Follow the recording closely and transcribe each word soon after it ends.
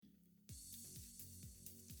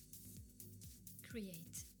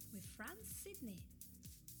Create with Franz Sydney.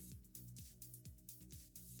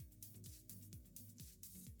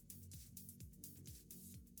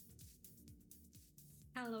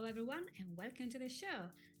 Hello everyone and welcome to the show.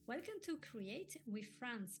 Welcome to Create with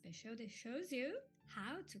Franz, the show that shows you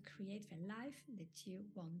how to create the life that you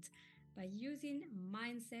want by using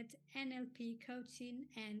mindset, NLP coaching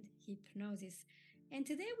and hypnosis. And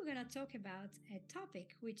today we're going to talk about a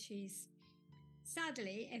topic which is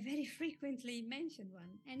sadly a very frequently mentioned one,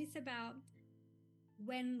 and it's about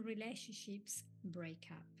when relationships break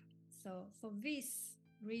up. So for this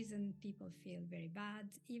reason, people feel very bad,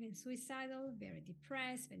 even suicidal, very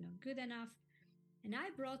depressed, they're not good enough. And I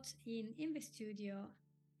brought in the studio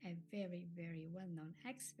a very, very well-known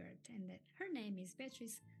expert, and her name is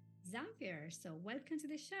Beatrice Zampier. So welcome to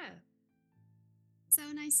the show. So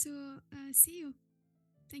nice to see you.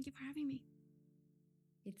 Thank you for having me.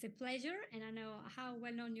 It's a pleasure, and I know how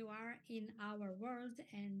well-known you are in our world,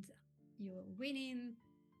 and you're winning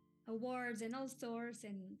awards and all sorts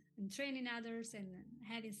and training others and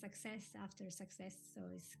having success after success. So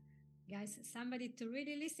it's, guys, somebody to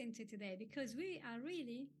really listen to today, because we are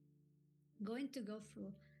really going to go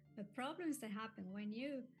through the problems that happen when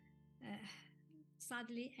you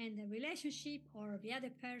sadly end a relationship, or the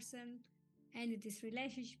other person ended this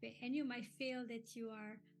relationship, and you might feel that you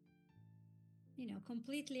are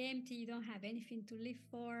completely empty. You don't have anything to live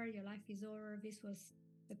for. Your life is over. This was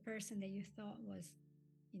the person that you thought was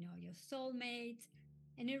your soulmate,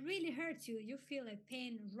 and it really hurts you. You feel a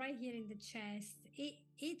pain right here in the chest.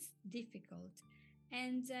 It's difficult.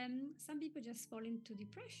 And some people just fall into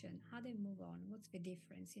depression. How they move on? What's the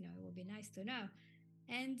difference? It would be nice to know.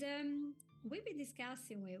 And we'll be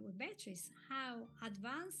discussing with Beatrice how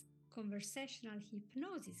advanced conversational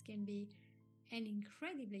hypnosis can be an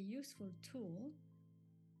incredibly useful tool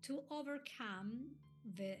to overcome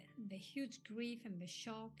the huge grief and the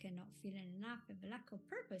shock and not feeling enough and the lack of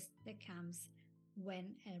purpose that comes when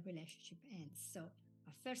a relationship ends. So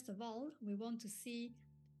first of all, we want to see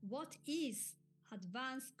what is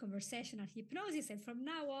advanced conversational hypnosis, and from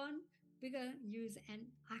now on we're going to use an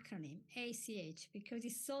acronym, ACH, because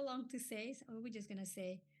it's so long to say, so we're just going to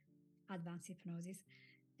say advanced hypnosis.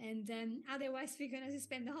 And otherwise, we're going to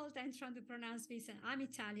spend the whole time trying to pronounce this. And I'm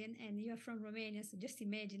Italian and you're from Romania. So just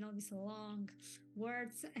imagine all these long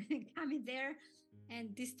words coming there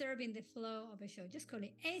and disturbing the flow of a show. Just call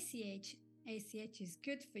it ACH. ACH is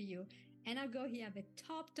good for you. And I'll go here, the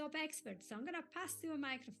top expert. So I'm going to pass you a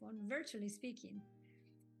microphone, virtually speaking.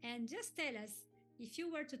 And just tell us, if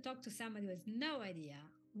you were to talk to somebody who has no idea,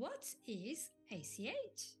 what is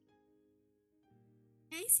ACH?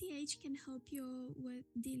 ACH can help you with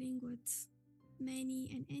dealing with many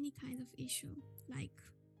and any kind of issue, like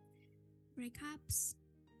breakups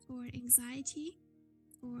or anxiety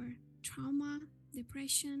or trauma,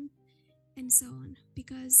 depression, and so on.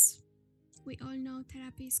 Because we all know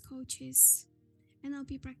therapists, coaches,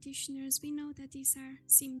 NLP practitioners, we know that these are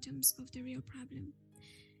symptoms of the real problem.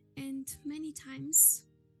 And many times,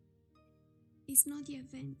 it's not the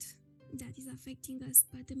event that is affecting us,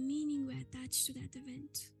 but the meaning we attach to that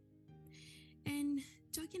event. And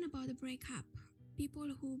talking about the breakup,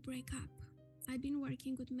 people who break up, I've been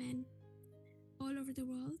working with men all over the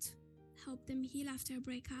world, help them heal after a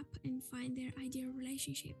breakup and find their ideal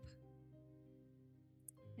relationship.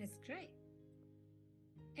 That's great.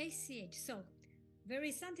 ACH, so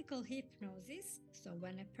horizontal hypnosis, so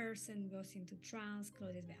when a person goes into trance,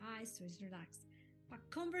 closes their eyes, so is relaxed. But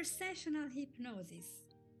conversational hypnosis,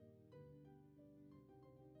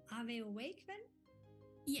 are they awake then?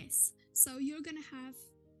 Yes, so you're gonna have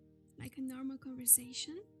like a normal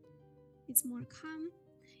conversation. It's more calm.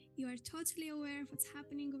 You are totally aware of what's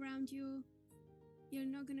happening around you. You're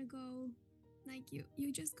not gonna go like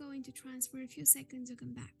you just go into trance for a few seconds, you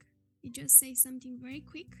come back. You just say something very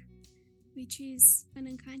quick, which is an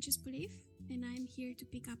unconscious belief, and I'm here to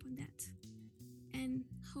pick up on that and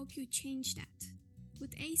help you change that.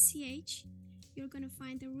 With ACH, you're gonna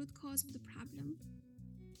find the root cause of the problem.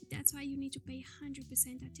 That's why you need to pay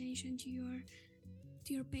 100% attention to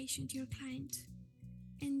your patient, to your client,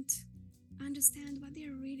 and understand what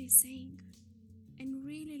they're really saying, and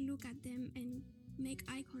really look at them and make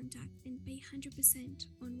eye contact and pay 100%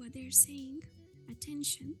 on what they're saying,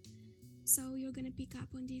 attention. So you're going to pick up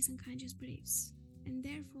on these unconscious beliefs, and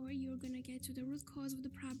therefore you're going to get to the root cause of the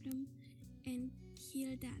problem and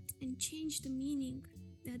heal that and change the meaning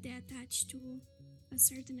that they attach to a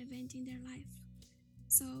certain event in their life.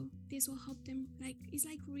 So this will help them, it's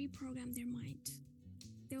like reprogram their mind.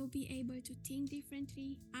 They will be able to think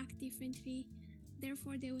differently, act differently.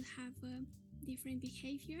 Therefore, they will have a different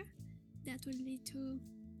behavior that will lead to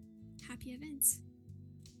happy events.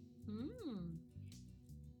 Mm.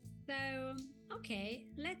 So, okay,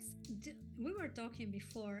 we were talking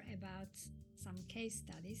before about some case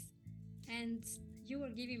studies, and you were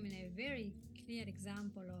giving me a very clear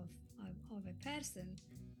example of a person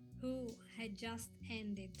who had just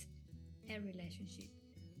ended a relationship,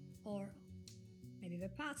 or maybe the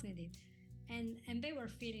partner did, and they were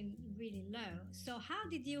feeling really low. So how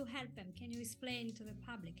did you help them? Can you explain to the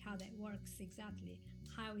public how that works exactly?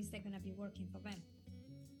 How is that going to be working for them?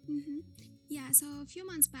 Yeah, so a few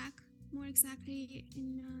months back, more exactly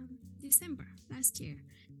in December last year,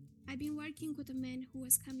 I've been working with a man who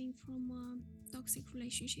was coming from a toxic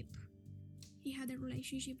relationship. He had a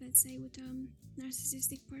relationship, let's say, with a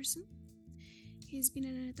narcissistic person. He's been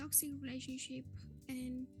in a toxic relationship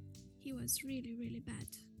and he was really, really bad.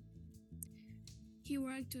 He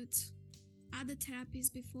worked with other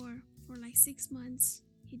therapists before for like 6 months.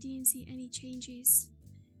 He didn't see any changes.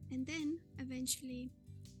 And then eventually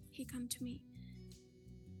he came to me.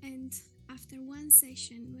 And after one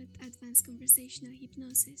session with advanced conversational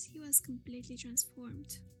hypnosis, he was completely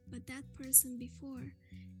transformed. But that person before,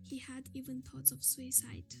 he had even thoughts of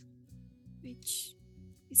suicide, which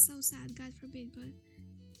is so sad, God forbid, but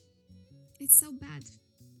it's so bad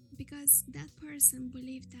because that person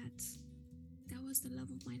believed that that was the love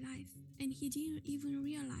of my life. And he didn't even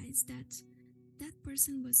realize that that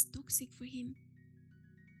person was toxic for him.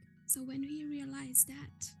 So when he realized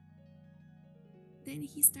that, then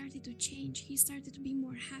he started to change. He started to be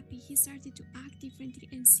more happy. He started to act differently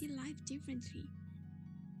and see life differently.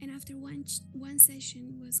 And after one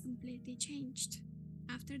session was completely changed.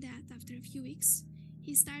 After that, after a few weeks,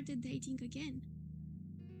 he started dating again.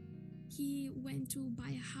 He went to buy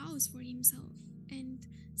a house for himself and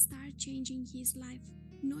start changing his life,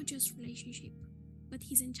 not just relationship, but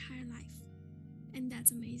his entire life. And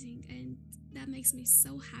that's amazing. And that makes me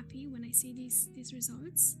so happy when I see these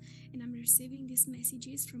results and I'm receiving these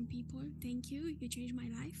messages from people. Thank you, you changed my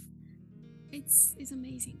life. It's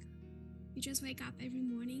amazing. You just wake up every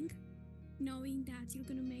morning knowing that you're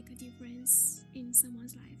gonna make a difference in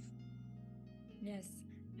someone's life. Yes,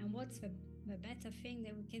 and what's the better thing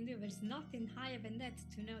that we can do? There's nothing higher than that,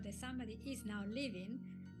 to know that somebody is now living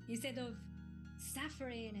instead of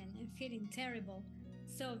suffering and feeling terrible.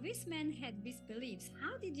 So this man had these beliefs.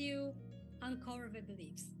 How did you uncover the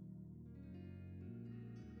beliefs?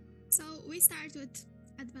 So we start with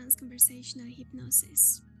advanced conversational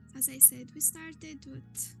hypnosis. As I said, we started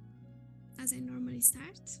with, as I normally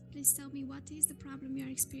start, please tell me what is the problem you are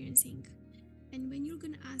experiencing. And when you're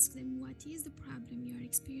going to ask them what is the problem you are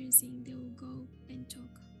experiencing, they will go and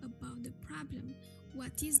talk about the problem.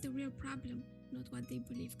 What is the real problem, not what they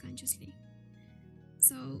believe consciously.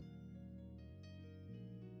 So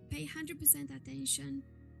pay 100% attention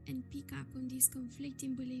and pick up on these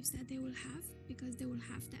conflicting beliefs that they will have, because they will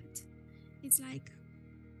have that. It's like,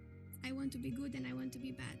 I want to be good and I want to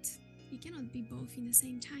be bad. You cannot be both in the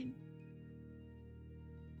same time.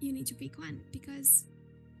 You need to pick one, because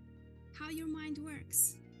how your mind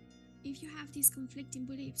works, if you have these conflicting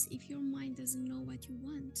beliefs, if your mind doesn't know what you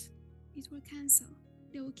want, it will cancel.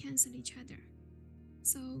 They will cancel each other.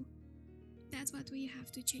 So that's what we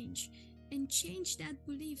have to change. And change that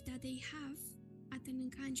belief that they have at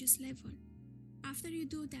an unconscious level. After you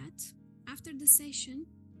do that, after the session,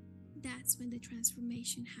 that's when the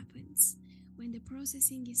transformation happens, when the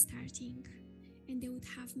processing is starting, and they would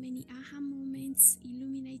have many aha moments,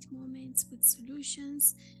 illuminate moments with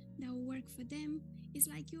solutions that will work for them. It's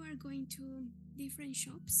like you are going to different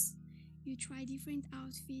shops, you try different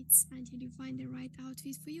outfits until you find the right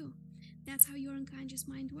outfit for you. That's how your unconscious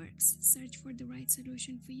mind works. Search for the right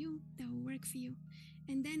solution for you that will work for you.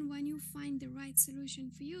 And then when you find the right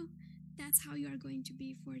solution for you, that's how you are going to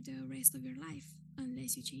be for the rest of your life,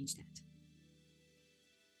 unless you change that.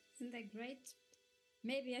 Isn't that great?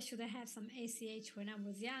 Maybe I should have had some ACH when I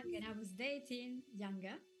was young and I was dating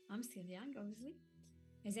younger. I'm still young, obviously,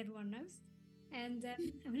 as everyone knows. And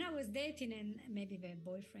when I was dating, and maybe the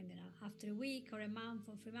boyfriend, after a week or a month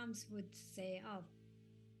or 3 months would say, oh,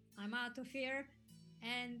 I'm out of here.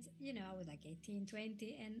 And, I was like 18,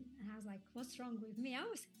 20. And I was like, what's wrong with me? I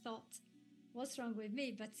always thought, what's wrong with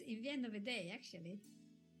me? But in the end of the day, actually,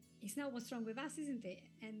 it's not what's wrong with us, isn't it?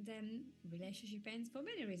 And relationship ends for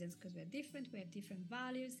many reasons, because we're different. We have different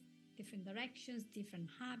values, different directions, different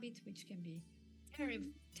habits, which can be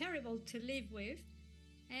terrible to live with.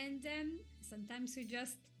 And sometimes we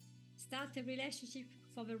just start a relationship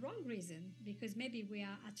for the wrong reason, because maybe we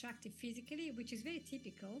are attracted physically, which is very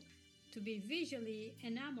typical, to be visually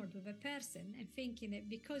enamored with a person and thinking that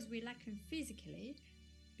because we like him physically,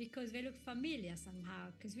 because they look familiar somehow,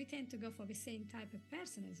 because we tend to go for the same type of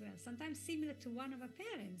person as well, sometimes similar to one of our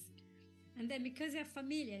parents. And then because they're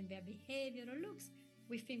familiar in their behavior or looks,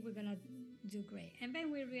 we think we're going to do great. And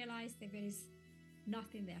then we realize that there is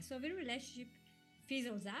nothing there. So the relationship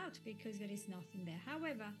fizzles out because there is nothing there.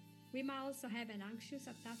 However, we might also have an anxious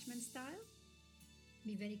attachment style,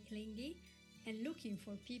 be very clingy and looking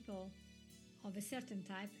for people of a certain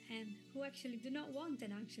type and who actually do not want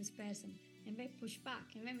an anxious person, and they push back.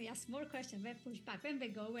 And when we ask more questions, they push back. When they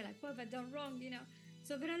go, we're like, what have I done wrong,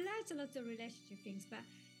 So there are lots and lots of relationship things, but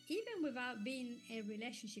even without being a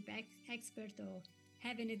relationship expert or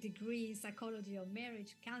having a degree in psychology or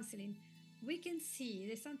marriage counseling, we can see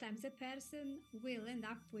that sometimes a person will end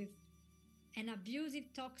up with an abusive,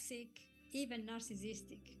 toxic, even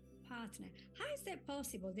narcissistic partner. How is that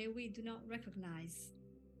possible that we do not recognize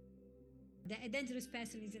that a dangerous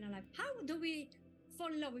person is in our life? How do we fall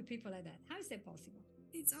in love with people like that? How is that possible?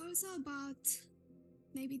 It's also about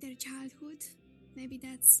maybe their childhood. Maybe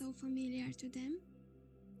that's so familiar to them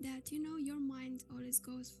that, your mind always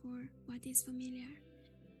goes for what is familiar,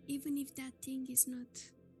 even if that thing is not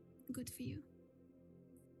good for you.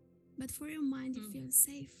 But for your mind, it feels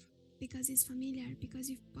safe because it's familiar, because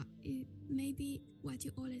it may be what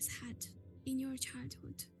you always had in your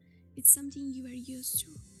childhood. It's something you were used to.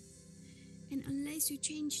 And unless you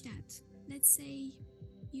change that, let's say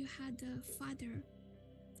you had a father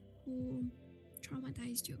who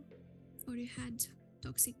traumatized you, or you had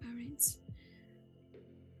toxic parents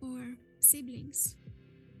or siblings.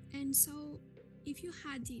 And so if you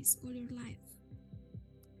had this all your life,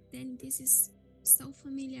 then this is so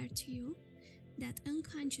familiar to you that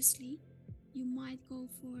unconsciously you might go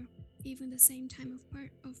for even the same type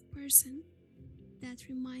of person that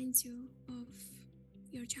reminds you of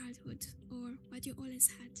your childhood or what you always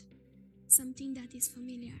had, something that is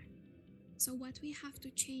familiar. So what we have to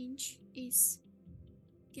change is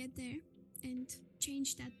get there and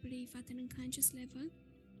change that belief at an unconscious level,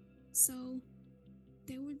 so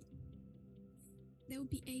they will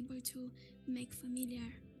be able to make familiar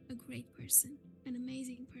a great person, an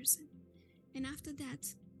amazing person. And after that,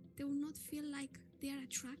 they will not feel like they are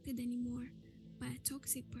attracted anymore by a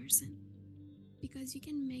toxic person, because you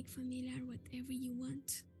can make familiar whatever you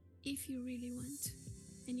want if you really want,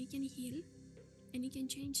 and you can heal and you can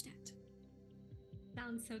change that.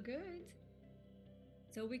 Sounds so good.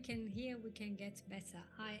 So we can heal, we can get better.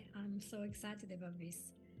 I am so excited about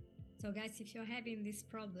this. So guys, if you're having this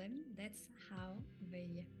problem, that's how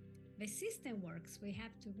the system works. We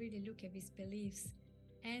have to really look at these beliefs.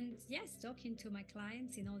 And yes, talking to my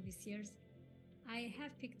clients in all these years, I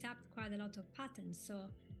have picked up quite a lot of patterns. So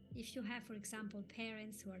if you have, for example,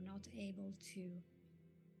 parents who are not able to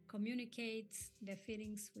communicate their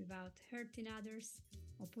feelings without hurting others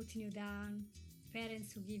or putting you down,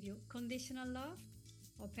 parents who give you conditional love,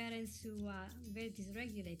 or parents who are very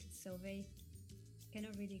dysregulated, so they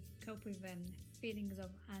cannot really cope with feelings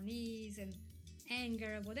of unease and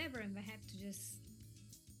anger, whatever, and they have to just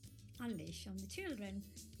unleash on the children,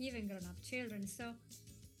 even grown-up children. So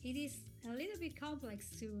it is a little bit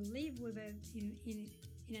complex to live with in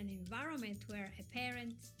an environment where a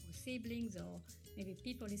parent or siblings or maybe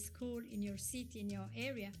people in school, in your city, in your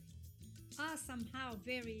area, are somehow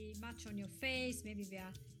very much on your face. Maybe they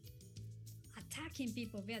are attacking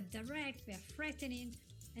people, they are direct, they are threatening.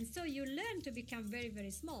 And so you learn to become very,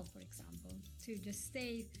 very small, for example, to just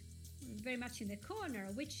stay very much in the corner,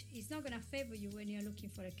 which is not going to favor you when you're looking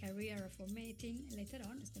for a career or for mating later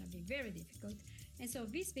on. It's going to be very difficult. And so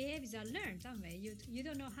these behaviors are learned, aren't they? You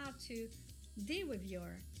don't know how to deal with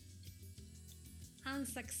your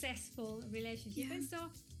unsuccessful relationship. Yeah. And so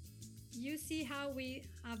you see how we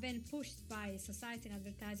are then pushed by society and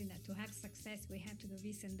advertising that to have success, we have to do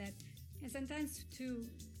this and that. And sometimes to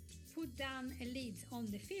put down a lid on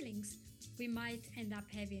the feelings, we might end up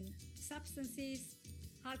having substances,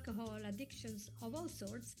 alcohol, addictions of all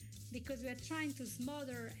sorts, because we're trying to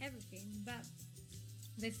smother everything, but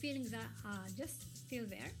the feelings are just still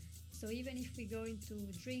there. So even if we go into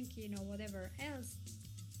drinking or whatever else,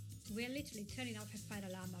 we're literally turning off a fire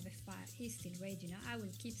alarm of a fire is still raging. I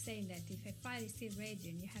will keep saying that if a fire is still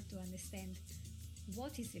raging, you have to understand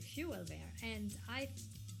what is the fuel there. And I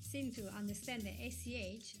seem to understand that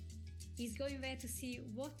ACH is going there to see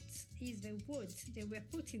what is the wood that we're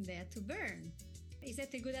putting there to burn. Is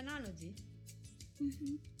that a good analogy?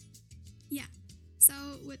 Mm-hmm. Yeah. So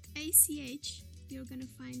with ACH, you're going to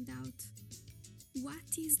find out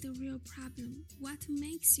what is the real problem, what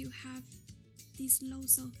makes you have this low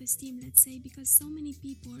self-esteem, let's say, because so many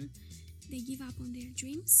people, they give up on their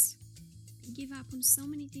dreams, they give up on so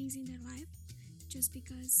many things in their life just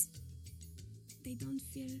because they don't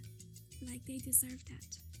feel like they deserve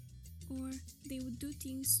that. Or they would do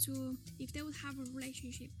things to, if they would have a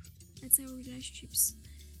relationship, let's say relationships,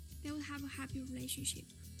 they will have a happy relationship.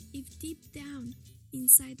 If deep down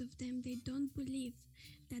inside of them they don't believe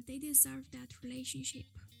that they deserve that relationship,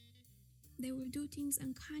 they will do things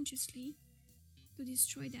unconsciously to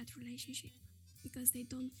destroy that relationship because they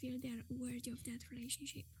don't feel they're worthy of that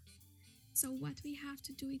relationship. So what we have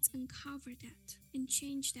to do is uncover that and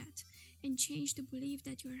change the belief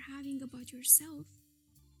that you're having about yourself.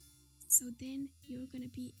 So then you're going to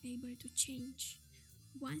be able to change.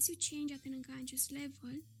 Once you change at an unconscious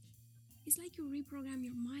level, it's like you reprogram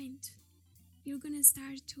your mind. You're going to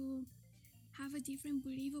start to have a different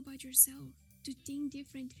belief about yourself, to think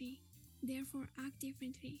differently, therefore act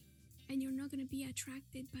differently. And you're not going to be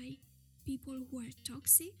attracted by people who are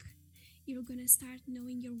toxic. You're going to start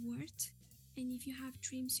knowing your worth. And if you have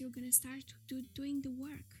dreams, you're going to start doing the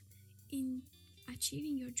work in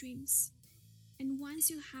achieving your dreams. And once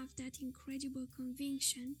you have that incredible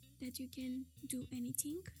conviction that you can do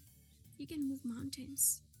anything, you can move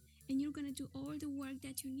mountains. And you're going to do all the work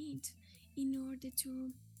that you need in order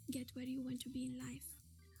to get where you want to be in life.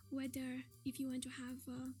 Whether if you want to have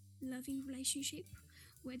a loving relationship,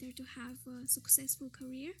 whether to have a successful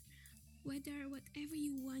career, whatever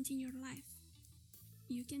you want in your life,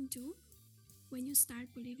 you can do when you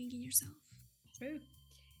start believing in yourself. True.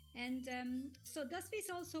 And so does this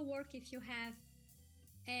also work if you have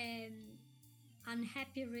an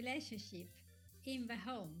unhappy relationship in the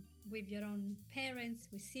home with your own parents,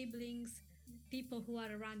 with siblings, people who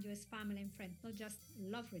are around you as family and friends, not just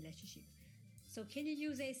love relationship? So can you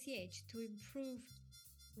use ACH to improve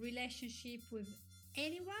relationship with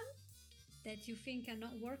anyone that you think are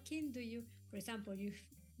not working? Do you, for example, you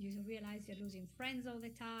realize you're losing friends all the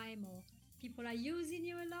time, or people are using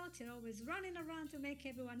you a lot, you're always running around to make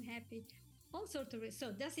everyone happy, all sorts of.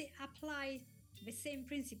 So does it apply the same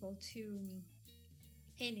principle to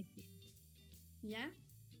anything? Yeah,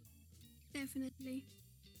 Definitely.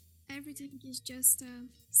 Everything is just a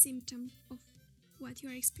symptom of what you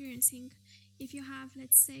are experiencing. If you have,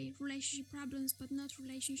 let's say, relationship problems, but not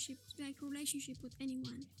relationship with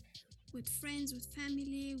anyone, with friends, with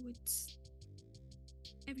family, with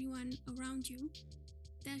everyone around you,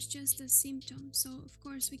 that's just a symptom. So of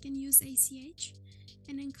course we can use ACH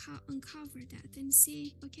and uncover that and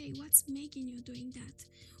see, okay, what's making you doing that?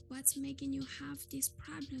 What's making you have these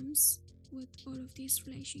problems with all of these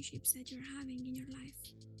relationships that you're having in your life?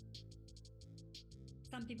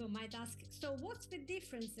 some people might ask, so what's the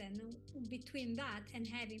difference then between that and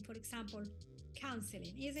having, for example,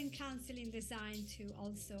 counseling? Isn't counseling designed to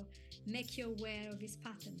also make you aware of these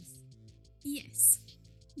patterns? Yes,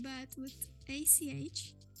 but with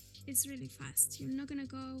ACH, it's really fast. You're not gonna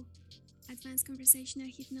go advanced conversational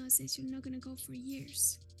hypnosis, you're not gonna go for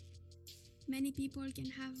years. Many people can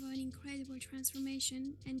have an incredible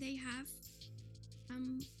transformation, and they have.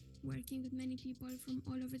 I'm working with many people from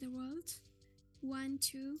all over the world. 1,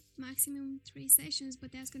 2, maximum 3 sessions,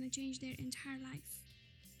 but that's gonna change their entire life.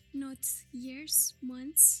 Not years,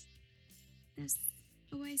 months. That's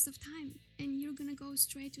a waste of time, and you're gonna go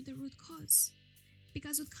straight to the root cause.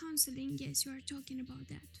 Because with counseling, yes, you are talking about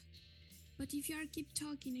that. But if you are keep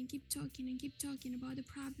talking about the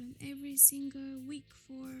problem every single week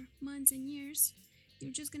for months and years,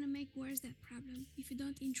 you're just gonna make worse that problem if you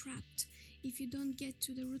don't interrupt, if you don't get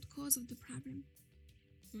to the root cause of the problem.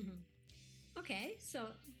 Mm-hmm. Okay, so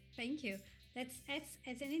thank you. That's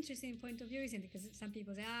an interesting point of view, isn't it? Because some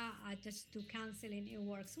people say, I just do counseling, it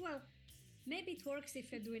works. Well, maybe it works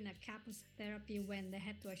if you're doing a couples therapy when they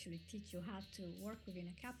have to actually teach you how to work within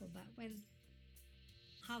a couple, but when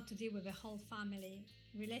how to deal with the whole family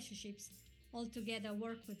relationships all together,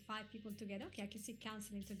 work with 5 people together. Okay, I can see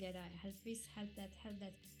counseling together, help this, help that, help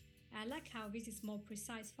that. I like how this is more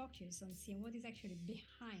precise focus on seeing what is actually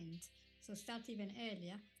behind. So start even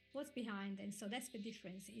earlier, what's behind, and so that's the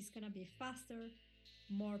difference. It's gonna be faster,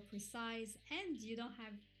 more precise, and you don't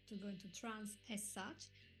have to go into trance as such.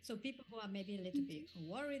 So people who are maybe a little bit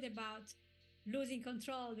worried about losing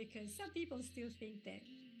control, because some people still think that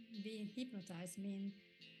being hypnotized means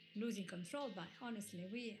losing control, but honestly,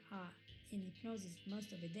 we are in hypnosis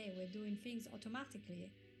most of the day. We're doing things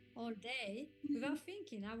automatically all day without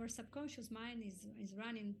thinking. Our subconscious mind is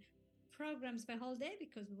running programs the whole day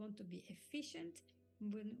because we want to be efficient.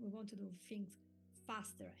 We want to do things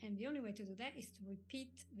faster, and the only way to do that is to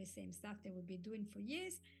repeat the same stuff that we've been doing for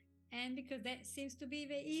years. And because that seems to be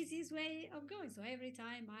the easiest way of going, so every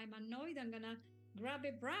time I'm annoyed, I'm gonna grab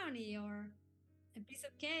a brownie or a piece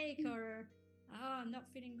of cake, or oh, I'm not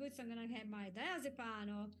feeling good, so I'm gonna have my diazepam,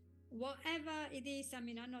 or whatever it is, I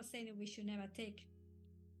mean, I'm not saying that we should never take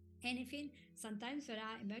anything. Sometimes there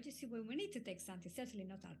are emergencies when we need to take something, certainly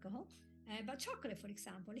not alcohol. But chocolate, for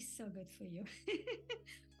example, is so good for you.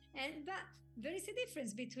 But there is a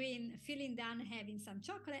difference between feeling down, having some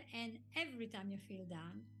chocolate, and every time you feel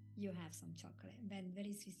down, you have some chocolate. When there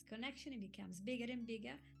is this connection, it becomes bigger and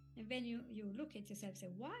bigger. And then you look at yourself and say,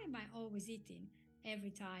 why am I always eating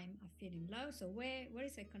every time I'm feeling low? So where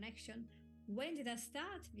is the connection? When did I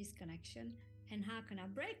start this connection? And how can I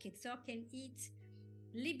break it so I can eat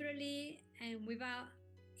liberally and without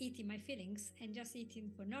eating my feelings and just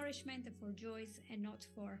eating for nourishment and for joys and not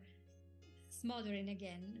for smothering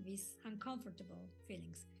again these uncomfortable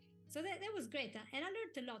feelings. So that was great. And I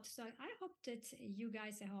learned a lot. So I hope that you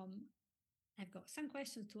guys at home have got some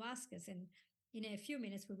questions to ask us. And in a few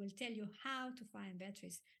minutes, we will tell you how to find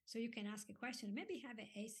Beatrice. So you can ask a question, maybe have an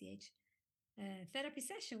ACH therapy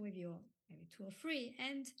session with you, maybe 2 or 3.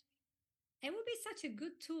 And it would be such a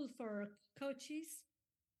good tool for coaches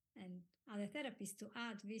and other therapists to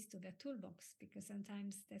add this to their toolbox, because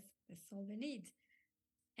sometimes that's all they need.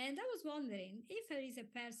 And I was wondering if there is a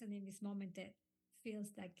person in this moment that feels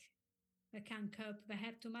like they can't cope, they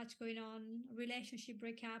have too much going on, relationship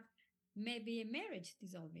breakup, maybe a marriage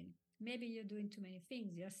dissolving, maybe you're doing too many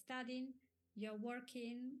things, you're studying, you're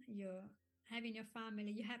working, you're having your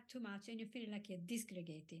family, you have too much, and you feel like you're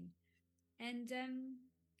disgregating. And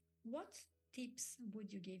what tips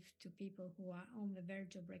would you give to people who are on the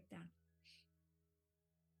verge of breakdown?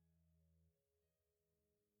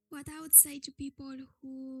 What I would say to people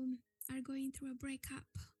who are going through a breakup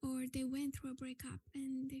or they went through a breakup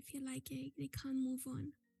and they feel like they can't move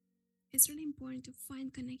on, it's really important to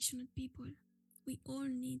find connection with people. We all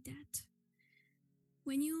need that.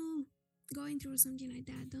 When you going through something like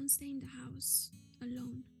that, don't stay in the house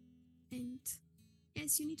alone. And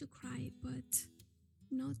yes, you need to cry, but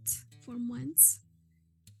not for months.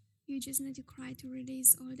 You just need to cry to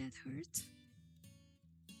release all that hurt.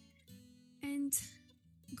 And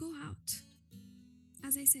go out.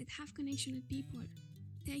 As I said, have connection with people.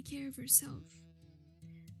 Take care of yourself.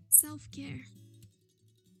 Self-care.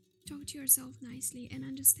 Talk to yourself nicely and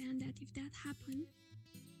understand that if that happened,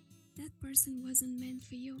 that person wasn't meant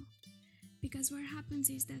for you. Because what happens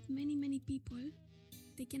is that many people,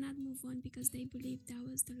 they cannot move on because they believe that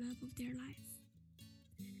was the love of their life.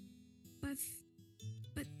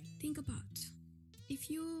 But think about, if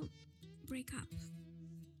you break up,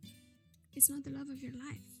 it's not the love of your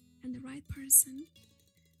life, and the right person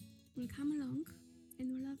will come along and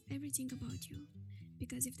will love everything about you.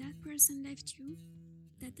 Because if that person left you,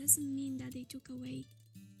 that doesn't mean that they took away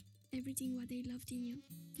everything what they loved in you.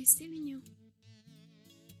 They're still in you.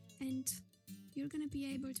 And you're gonna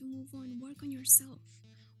be able to move on, work on yourself,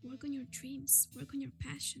 work on your dreams, work on your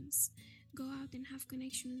passions, go out and have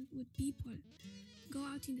connection with people, go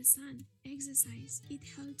out in the sun, exercise, eat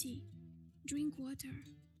healthy, drink water,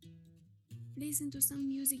 listen to some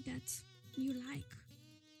music that you like,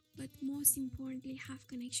 but most importantly, have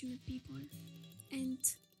connection with people. And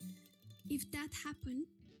if that happened,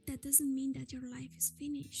 that doesn't mean that your life is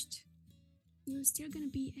finished. You're still gonna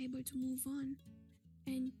be able to move on,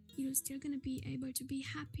 and you're still gonna be able to be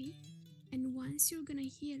happy. And once you're gonna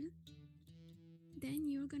heal, then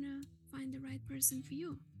you're gonna find the right person for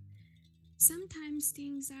you. Sometimes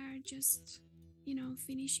things are just,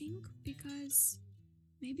 finishing because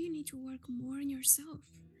maybe you need to work more on yourself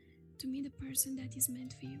to meet the person that is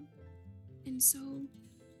meant for you. And so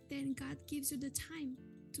then God gives you the time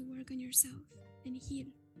to work on yourself and heal.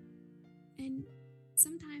 And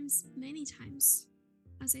sometimes, many times,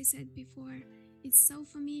 as I said before, it's so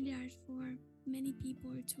familiar for many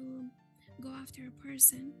people to go after a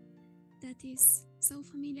person that is so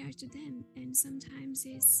familiar to them, and sometimes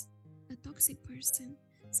is a toxic person,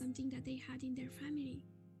 something that they had in their family.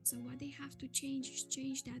 So what they have to change is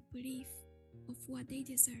change that belief of what they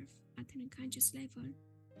deserve at an unconscious level,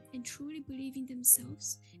 and truly believe in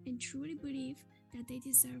themselves, and truly believe that they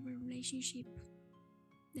deserve a relationship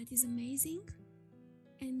that is amazing,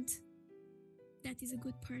 and that is a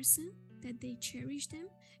good person, that they cherish them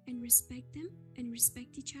and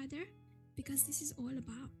respect each other, because this is all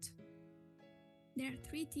about. There are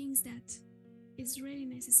 3 things that is really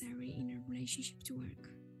necessary in a relationship to work.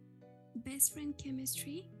 Best friend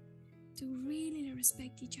chemistry, to really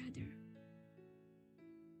respect each other.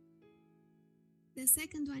 The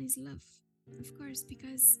second one is love, of course,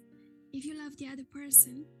 because if you love the other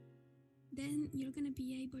person, then you're gonna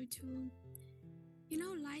be able to,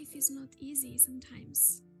 life is not easy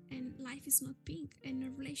sometimes, and life is not pink, and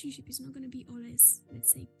a relationship is not gonna be always,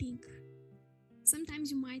 let's say, pink.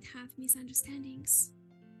 Sometimes you might have misunderstandings,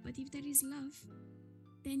 but if there is love,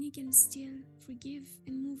 then you can still forgive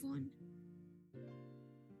and move on.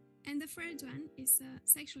 And the third one is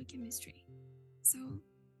sexual chemistry. So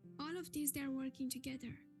all of these, they're working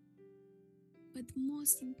together. But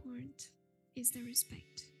most important is the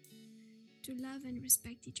respect. To love and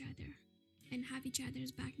respect each other and have each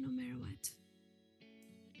other's back no matter what.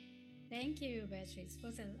 Thank you, Beatrice. It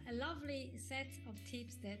was a lovely set of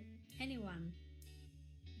tips that anyone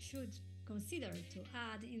should consider to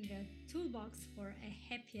add in the toolbox for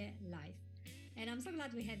a happier life. And I'm so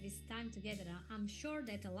glad we had this time together. I'm sure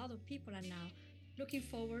that a lot of people are now looking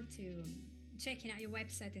forward to checking out your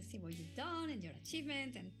website and see what you've done and your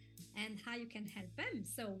achievement and how you can help them.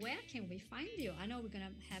 So where can we find you? I know we're going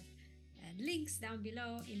to have links down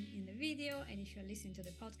below in the video, and if you're listening to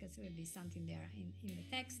the podcast, there will be something there in the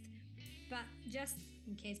text. But just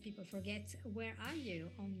in case people forget, where are you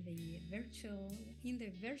in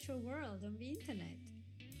the virtual world, on the internet?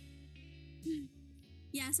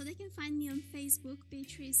 Yeah, so they can find me on Facebook,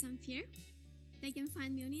 Beatrice Zamfir. They can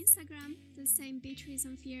find me on Instagram, the same Beatrice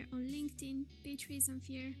Zamfir. On LinkedIn, Beatrice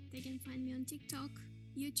Zamfir. They can find me on TikTok,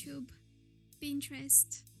 YouTube,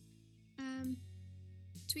 Pinterest,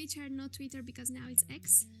 Twitter, not Twitter because now it's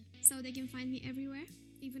X. So they can find me everywhere,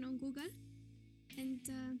 even on Google. And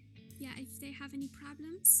yeah, if they have any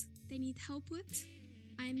problems they need help with,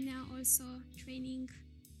 I'm now also training,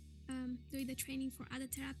 doing the training for other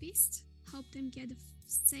therapists, help them get the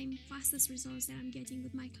same fastest results that I'm getting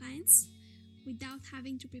with my clients without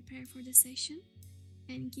having to prepare for the session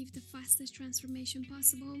and give the fastest transformation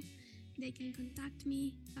possible. They can contact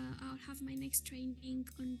me. I'll have my next training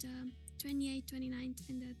on the 28th, 29th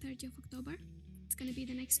and the 30th of October. It's going to be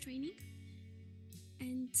the next training.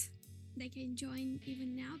 And they can join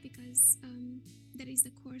even now because there is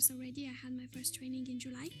the course already. I had my first training in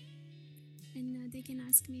July. And they can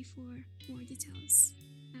ask me for more details.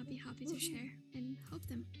 I'll be happy to share and help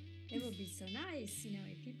them. It would be so nice,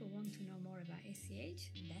 if people want to know more about ACH,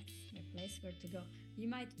 that's the place where to go. You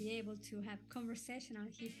might be able to have conversational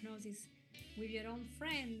hypnosis with your own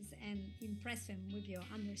friends and impress them with your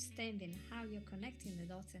understanding, how you're connecting the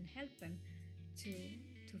dots, and help them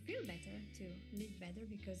to feel better, to live better,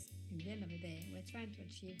 because in the end of the day, we're trying to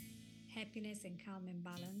achieve happiness and calm and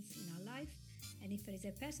balance in our life. And if there is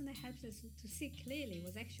a person that helps us to see clearly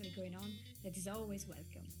what's actually going on, that is always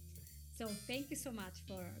welcome. So thank you so much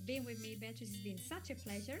for being with me, Beatrice. It's been such a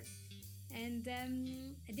pleasure. And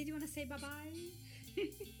did you want to say bye-bye?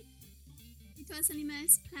 It was an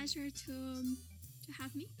immense pleasure to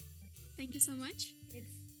have me. Thank you so much.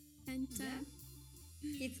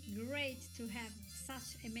 It's great to have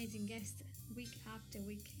such amazing guests week after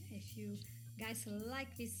week. If you guys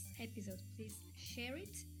like this episode, please share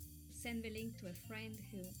it. Send the link to a friend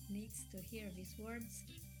who needs to hear these words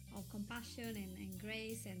of compassion and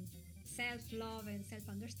grace and self-love and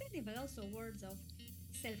self-understanding, but also words of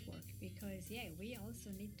self-work, because we also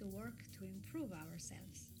need to work to improve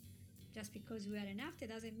ourselves. Just because we are enough, that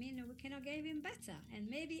doesn't mean that we cannot get even better and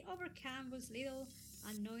maybe overcome those little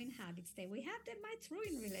annoying habits that we have that might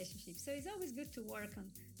ruin relationships. So it's always good to work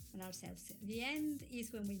on ourselves. The end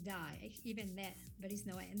is when we die. Even there is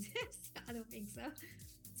no end. I don't think so.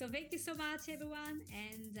 So thank you so much, everyone,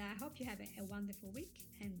 and I hope you have a wonderful week,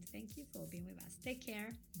 and thank you for being with us. Take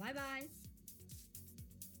care. Bye-bye.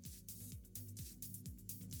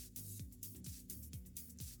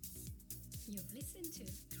 You've listened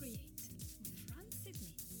to Create.